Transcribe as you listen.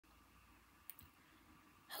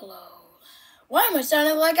Hello. Why am I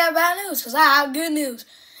sounding like I have bad news? Because I have good news.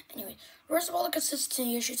 Anyway, first of all, the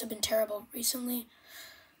consistency issues have been terrible recently.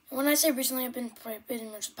 And when I say recently, I've been pretty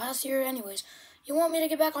much the past year. Anyways, you want me to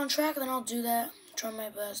get back on track, then I'll do that. Try my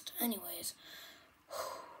best. Anyways,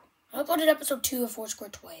 I uploaded episode 2 of Foursquare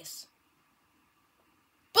twice.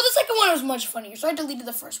 But the second one was much funnier, so I deleted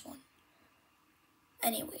the first one.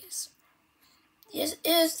 Anyways, this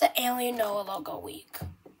is the Alien Noah logo week.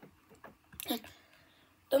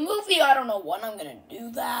 The movie, I don't know when I'm going to do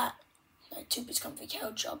that. That 2-piece comfy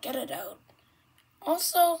couch, I'll get it out.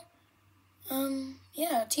 Also,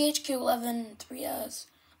 yeah, THQ11 3 has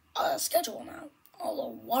a schedule now.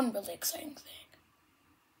 Although one really exciting thing.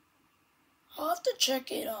 I'll have to check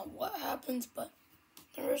it on what happens, but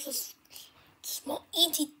there's this small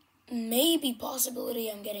maybe possibility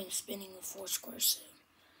I'm getting spinning with Foursquare soon.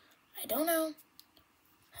 I don't know,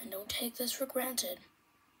 and don't take this for granted,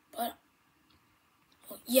 but,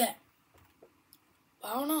 well, yeah,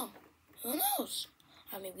 I don't know, who knows?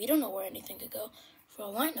 I mean, we don't know where anything could go. For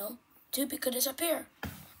all I know, Tubi could disappear. Ah!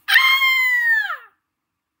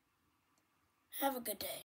 Have a good day.